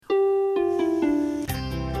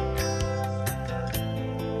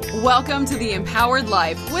Welcome to The Empowered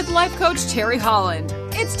Life with life coach Terry Holland.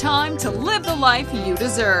 It's time to live the life you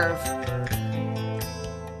deserve.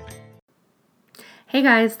 Hey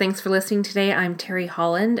guys, thanks for listening today. I'm Terry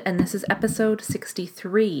Holland, and this is episode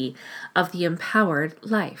 63 of The Empowered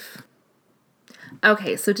Life.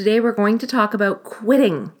 Okay, so today we're going to talk about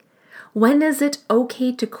quitting. When is it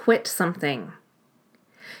okay to quit something?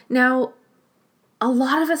 Now, a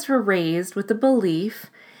lot of us were raised with the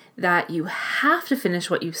belief that you have to finish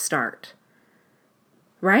what you start,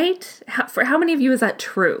 right? For how many of you is that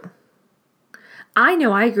true? I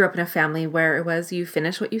know I grew up in a family where it was you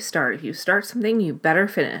finish what you start. If you start something, you better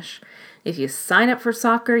finish. If you sign up for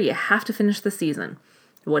soccer, you have to finish the season,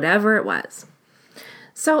 whatever it was.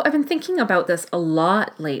 So I've been thinking about this a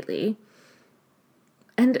lot lately,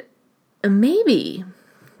 and maybe,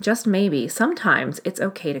 just maybe, sometimes it's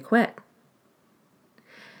okay to quit.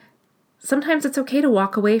 Sometimes it's okay to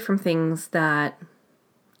walk away from things that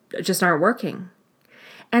just aren't working.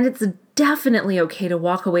 And it's definitely okay to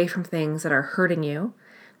walk away from things that are hurting you,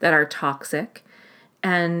 that are toxic.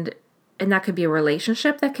 And that could be a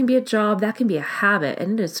relationship, that can be a job, that can be a habit.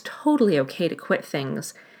 And it is totally okay to quit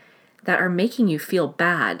things that are making you feel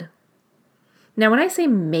bad. Now, when I say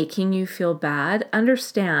making you feel bad,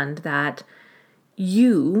 understand that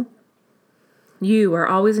you are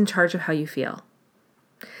always in charge of how you feel.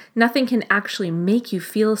 Nothing can actually make you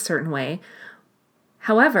feel a certain way.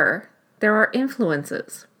 However, there are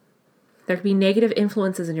influences. There can be negative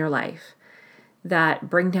influences in your life that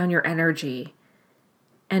bring down your energy.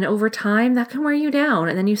 And over time, that can wear you down.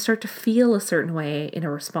 And then you start to feel a certain way in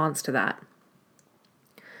a response to that.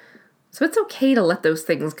 So it's okay to let those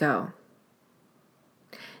things go.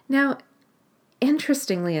 Now,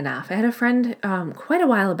 interestingly enough, I had a friend quite a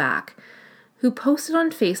while back who posted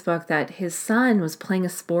on Facebook that his son was playing a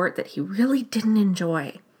sport that he really didn't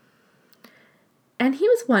enjoy. And he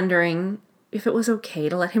was wondering if it was okay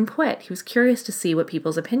to let him quit. He was curious to see what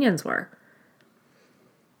people's opinions were.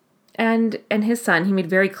 And his son, he made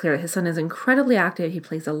very clear that his son is incredibly active. He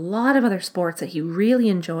plays a lot of other sports that he really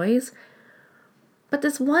enjoys. But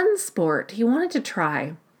this one sport he wanted to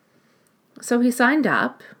try. So he signed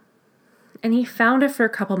up, and he found after a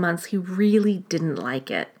couple months he really didn't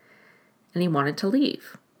like it. And he wanted to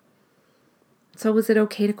leave. So was it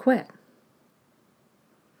okay to quit?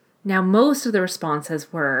 Now, most of the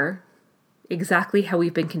responses were exactly how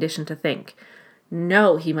we've been conditioned to think.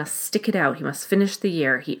 No, he must stick it out. He must finish the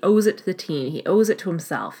year. He owes it to the team. He owes it to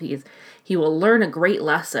himself. He will learn a great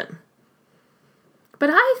lesson.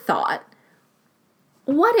 But I thought,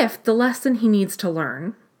 what if the lesson he needs to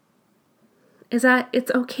learn is that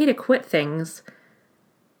it's okay to quit things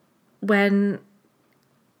when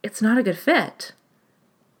it's not a good fit,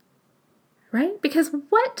 right? Because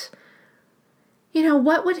what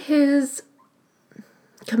would his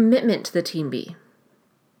commitment to the team be?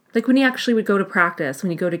 Like when he actually would go to practice, when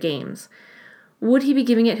he go to games, would he be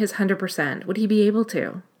giving it his 100%? Would he be able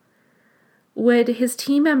to? Would his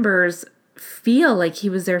team members feel like he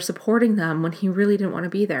was there supporting them when he really didn't want to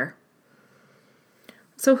be there?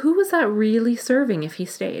 So who was that really serving if he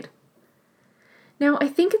stayed? Now, I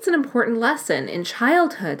think it's an important lesson in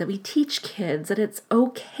childhood that we teach kids that it's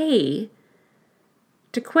okay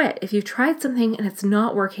to quit. If you've tried something and it's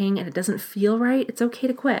not working and it doesn't feel right, it's okay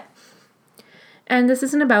to quit. And this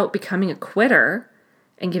isn't about becoming a quitter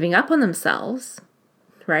and giving up on themselves,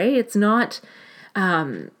 right? It's not,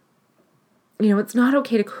 it's not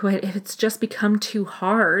okay to quit if it's just become too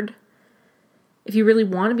hard. If you really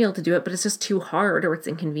want to be able to do it, but it's just too hard or it's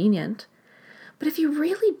inconvenient. But if you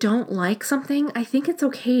really don't like something, I think it's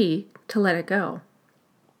okay to let it go.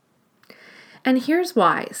 And here's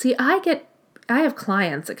why. See, I have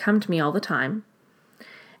clients that come to me all the time.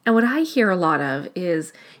 And what I hear a lot of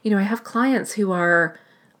is, I have clients who are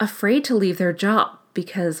afraid to leave their job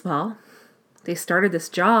because, well, they started this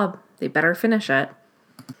job, they better finish it.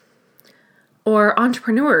 Or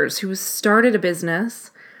entrepreneurs who started a business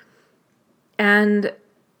and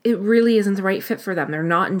it really isn't the right fit for them. They're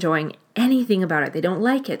not enjoying anything about it. They don't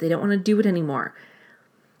like it. They don't want to do it anymore.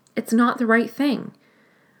 It's not the right thing.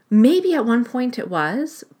 Maybe at one point it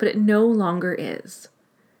was, but it no longer is.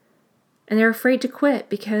 And they're afraid to quit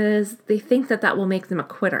because they think that will make them a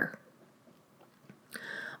quitter.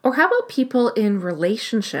 Or how about people in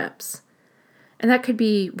relationships? And that could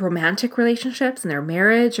be romantic relationships in their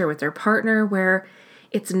marriage or with their partner where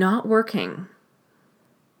it's not working.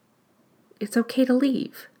 It's okay to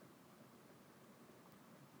leave.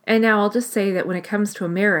 And now I'll just say that when it comes to a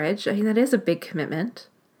marriage, that is a big commitment.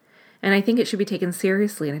 And I think it should be taken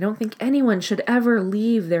seriously. And I don't think anyone should ever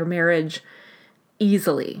leave their marriage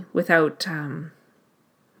easily without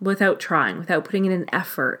without trying, without putting in an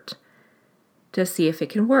effort to see if it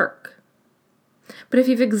can work. But if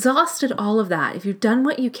you've exhausted all of that, if you've done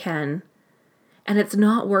what you can and it's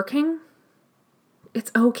not working,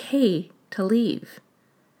 it's okay to leave.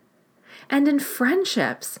 And in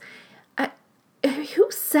friendships, who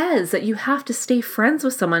says that you have to stay friends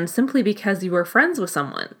with someone simply because you were friends with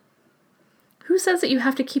someone? Who says that you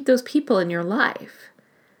have to keep those people in your life?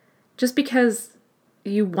 Just because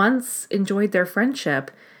you once enjoyed their friendship,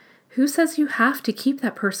 who says you have to keep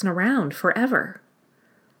that person around forever?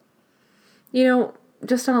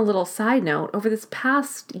 Just on a little side note, over this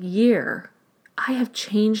past year, I have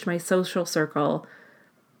changed my social circle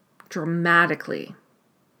dramatically.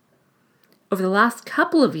 Over the last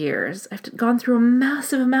couple of years, I've gone through a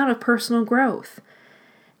massive amount of personal growth.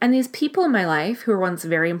 And these people in my life who were once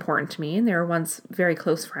very important to me, and they were once very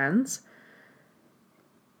close friends,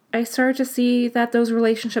 I started to see that those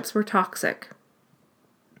relationships were toxic,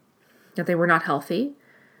 that they were not healthy,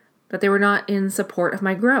 that they were not in support of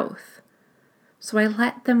my growth. So I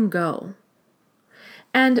let them go.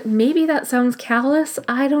 And maybe that sounds callous,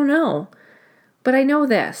 I don't know. But I know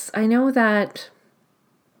this. I know that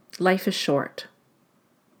life is short.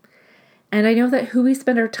 And I know that who we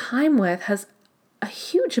spend our time with has a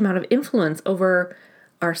huge amount of influence over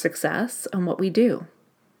our success and what we do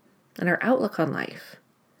and our outlook on life.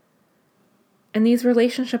 And these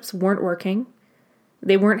relationships weren't working,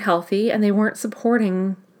 they weren't healthy, and they weren't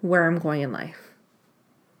supporting where I'm going in life.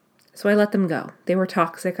 So I let them go. They were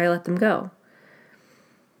toxic, I let them go.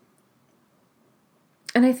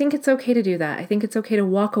 And I think it's okay to do that. I think it's okay to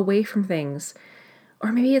walk away from things.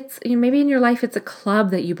 Or maybe in your life it's a club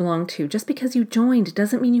that you belong to. Just because you joined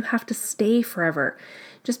doesn't mean you have to stay forever.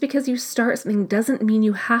 Just because you start something doesn't mean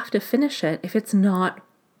you have to finish it if it's not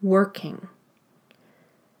working.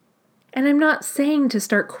 And I'm not saying to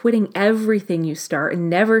start quitting everything you start and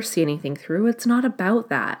never see anything through. It's not about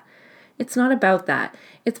that. It's not about that.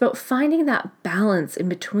 It's about finding that balance in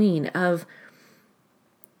between of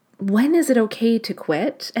when is it okay to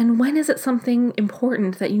quit and when is it something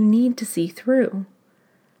important that you need to see through.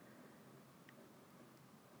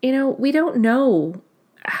 We don't know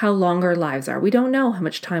how long our lives are. We don't know how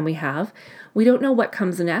much time we have. We don't know what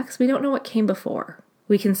comes next. We don't know what came before.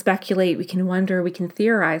 We can speculate, we can wonder, we can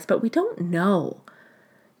theorize, but we don't know,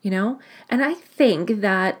 And I think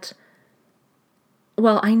that,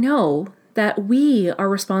 I know that we are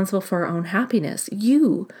responsible for our own happiness.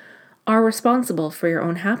 You are responsible for your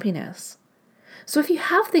own happiness. So if you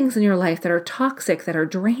have things in your life that are toxic, that are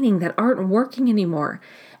draining, that aren't working anymore,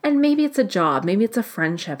 and maybe it's a job, maybe it's a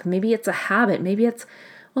friendship, maybe it's a habit, maybe it's,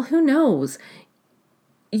 who knows?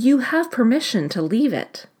 You have permission to leave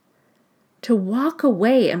it, to walk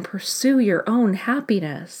away and pursue your own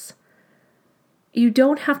happiness. You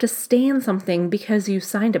don't have to stay in something because you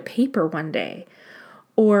signed a paper one day,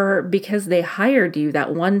 or because they hired you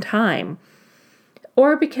that one time,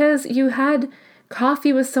 or because you had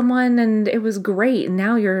coffee with someone and it was great and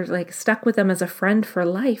now you're stuck with them as a friend for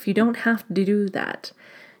life. You don't have to do that.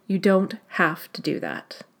 You don't have to do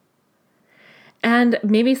that. And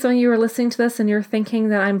maybe some of you are listening to this and you're thinking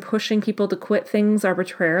that I'm pushing people to quit things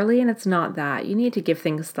arbitrarily, and it's not that. You need to give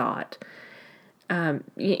things thought. You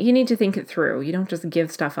need to think it through. You don't just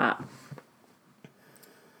give stuff up.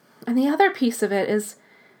 And the other piece of it is,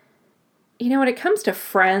 when it comes to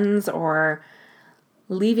friends or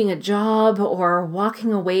leaving a job or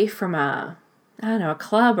walking away from a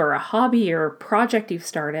club or a hobby or project you've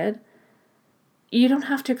started, you don't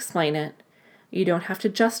have to explain it. You don't have to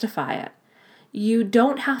justify it. You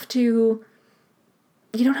don't have to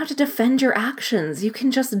defend your actions. You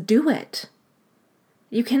can just do it.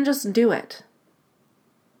 You can just do it.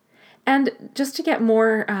 And just to get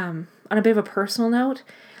more on a bit of a personal note,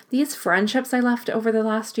 these friendships I left over the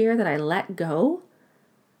last year that I let go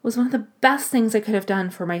was one of the best things I could have done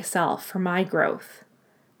for myself, for my growth.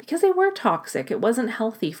 Because they were toxic. It wasn't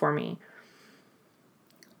healthy for me.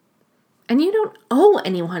 And you don't owe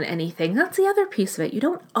anyone anything. That's the other piece of it. You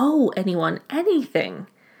don't owe anyone anything.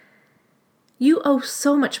 You owe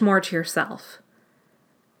so much more to yourself.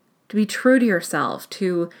 To be true to yourself,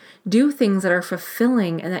 to do things that are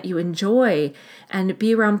fulfilling and that you enjoy, and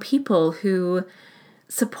be around people who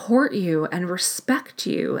support you and respect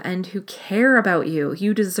you and who care about you.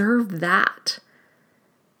 You deserve that.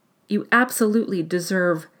 You absolutely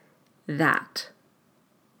deserve that.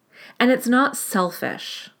 And it's not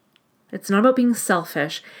selfish. It's not about being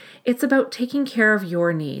selfish. It's about taking care of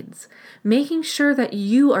your needs, making sure that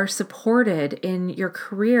you are supported in your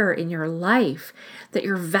career, in your life, that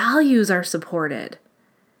your values are supported.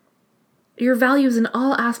 Your values in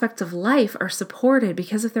all aspects of life are supported,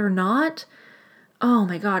 because if they're not, Oh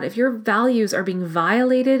my God, if your values are being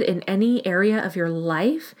violated in any area of your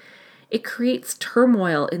life, it creates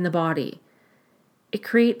turmoil in the body. It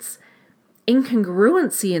creates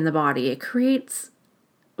incongruency in the body. It creates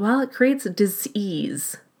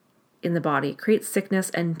disease in the body. It creates sickness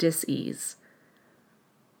and dis-ease.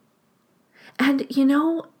 And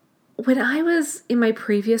when I was in my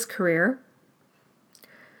previous career,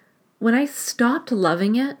 when I stopped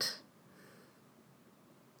loving it,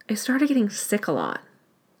 I started getting sick a lot,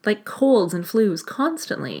 like colds and flus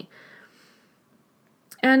constantly.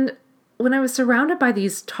 And when I was surrounded by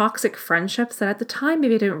these toxic friendships that at the time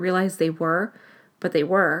maybe I didn't realize they were, but they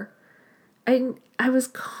were, I was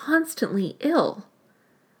constantly ill.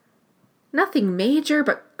 Nothing major,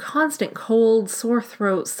 but constant colds, sore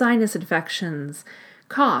throat, sinus infections,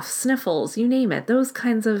 coughs, sniffles, you name it. Those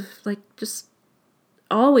kinds of just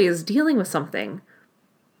always dealing with something.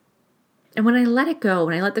 And when I let it go,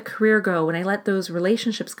 when I let the career go, when I let those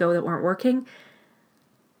relationships go that weren't working,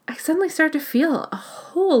 I suddenly started to feel a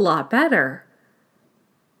whole lot better.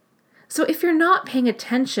 So if you're not paying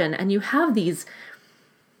attention and you have these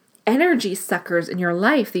energy suckers in your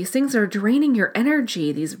life, these things are draining your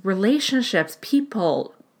energy, these relationships,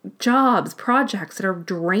 people, jobs, projects that are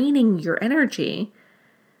draining your energy,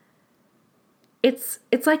 it's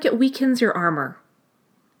like it weakens your armor.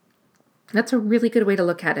 That's a really good way to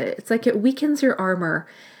look at it. It's like it weakens your armor.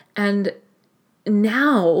 And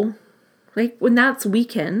now, when that's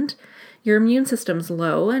weakened, your immune system's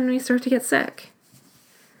low and you start to get sick.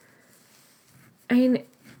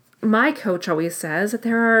 My coach always says that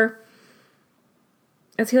there are,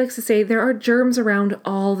 as he likes to say, there are germs around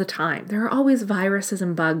all the time. There are always viruses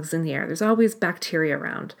and bugs in the air. There's always bacteria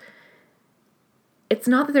around. It's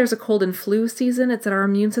not that there's a cold and flu season, it's that our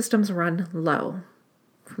immune systems run low.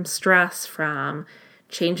 From stress, from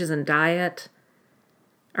changes in diet.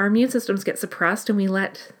 Our immune systems get suppressed and we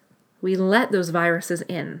let those viruses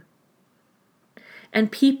in. And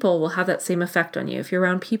people will have that same effect on you. If you're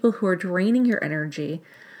around people who are draining your energy,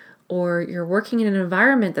 or you're working in an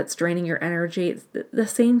environment that's draining your energy, it's the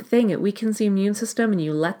same thing. It weakens the immune system and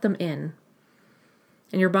you let them in.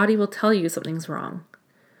 And your body will tell you something's wrong.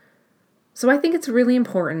 So I think it's really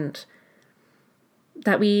important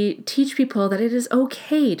that we teach people that it is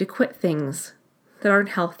okay to quit things that aren't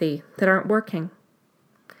healthy, that aren't working.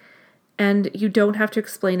 And you don't have to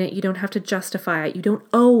explain it. You don't have to justify it. You don't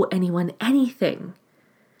owe anyone anything.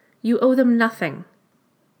 You owe them nothing.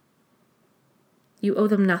 You owe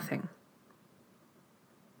them nothing.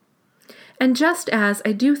 And just as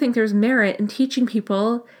I do think there's merit in teaching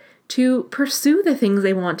people to pursue the things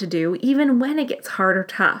they want to do, even when it gets hard or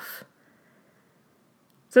tough.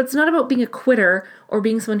 So it's not about being a quitter or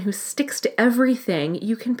being someone who sticks to everything.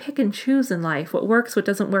 You can pick and choose in life what works, what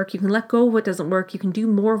doesn't work. You can let go of what doesn't work. You can do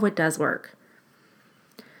more of what does work.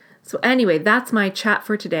 So anyway, that's my chat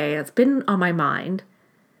for today. It's been on my mind,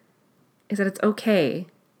 is that it's okay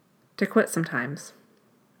to quit sometimes.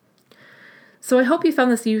 So I hope you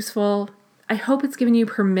found this useful. I hope it's given you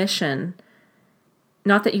permission.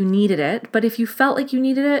 Not that you needed it, but if you felt like you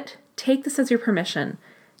needed it, take this as your permission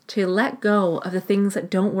to let go of the things that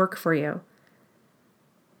don't work for you.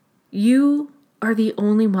 You are the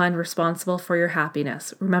only one responsible for your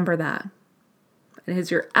happiness. Remember that. It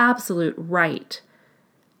is your absolute right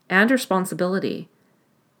and responsibility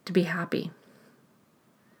to be happy.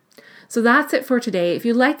 So that's it for today. If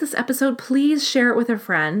you like this episode, please share it with a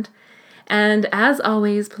friend. And as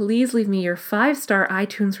always, please leave me your 5-star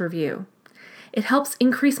iTunes review. It helps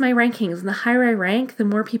increase my rankings. And the higher I rank, the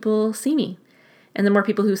more people see me. And the more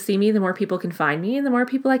people who see me, the more people can find me, and the more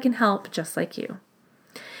people I can help, just like you.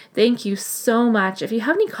 Thank you so much. If you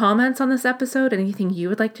have any comments on this episode, anything you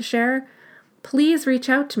would like to share, please reach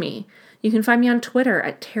out to me. You can find me on Twitter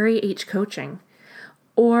at Terry H. Coaching,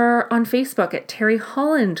 or on Facebook at Terry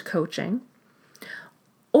Holland Coaching,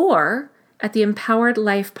 or at the Empowered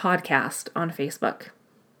Life Podcast on Facebook.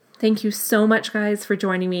 Thank you so much, guys, for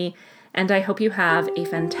joining me, and I hope you have a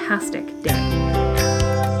fantastic day.